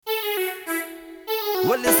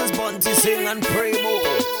Well, this is Bunty Sing and Pray More.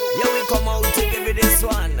 Yeah, we come out to give you this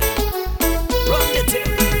one. Run the tape.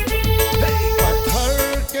 Hey. पत्थर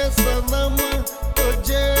के सनम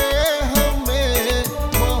तुझे हमें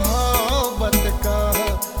मोहब्बत का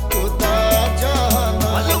खुदा जाना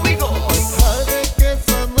Well, here we go. पत्थर के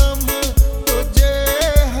सनम तुझे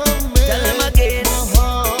हमें Tell them again.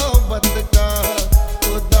 मोहब्बत का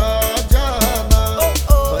खुदा जाना Oh,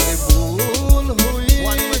 oh. पर भूल हुई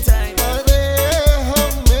One more time. अरे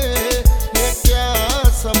हमें ये क्या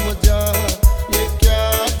समझा ये क्या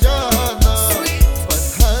जाना Sweet.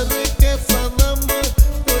 पत्थर के सनम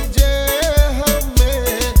तुझे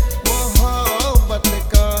हमें मोहब्बत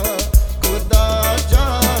का खुदा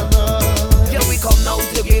जाना Yeah, we come now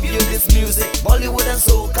to give you this music. Bollywood and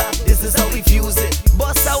soca, this is how we fuse it.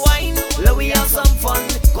 Bust a wine, let we have some fun.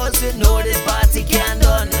 Cause you know this party can't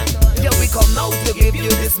done. Yeah, we come now to give you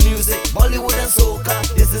this music. Bollywood and soca,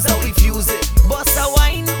 this is how we fuse it. Bust a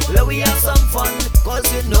wine, let we have some fun. Cause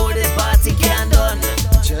you know this party can't done.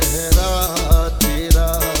 चेहरा तेरा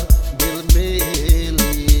दिल में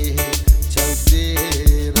लिए चलते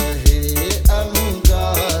रहे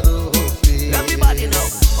अंगारों पे Everybody now,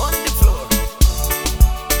 on the floor.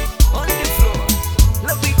 On the floor.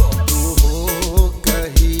 Let we go. तू हो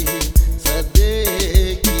कहीं सदे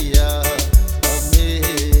किया हमें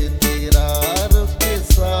तेरा रुख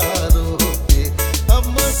सारों पे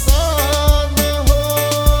हम सान हो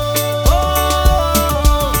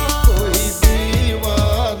कोई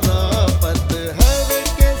दीवाना पत्थर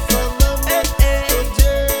के सनम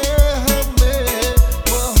तुझे हमें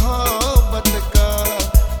मोहब्बत का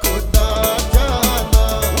खुदा जाना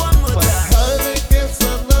One more time. पत्थर के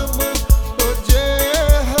सनम तुझे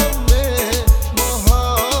हमें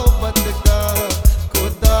मोहब्बत का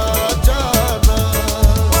खुदा जाना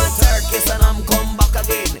One Turkish and I'm come back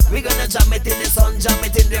again. We gonna jam it in the sun, jam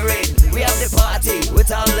it in the rain. We have the party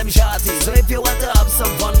with all them shorties. So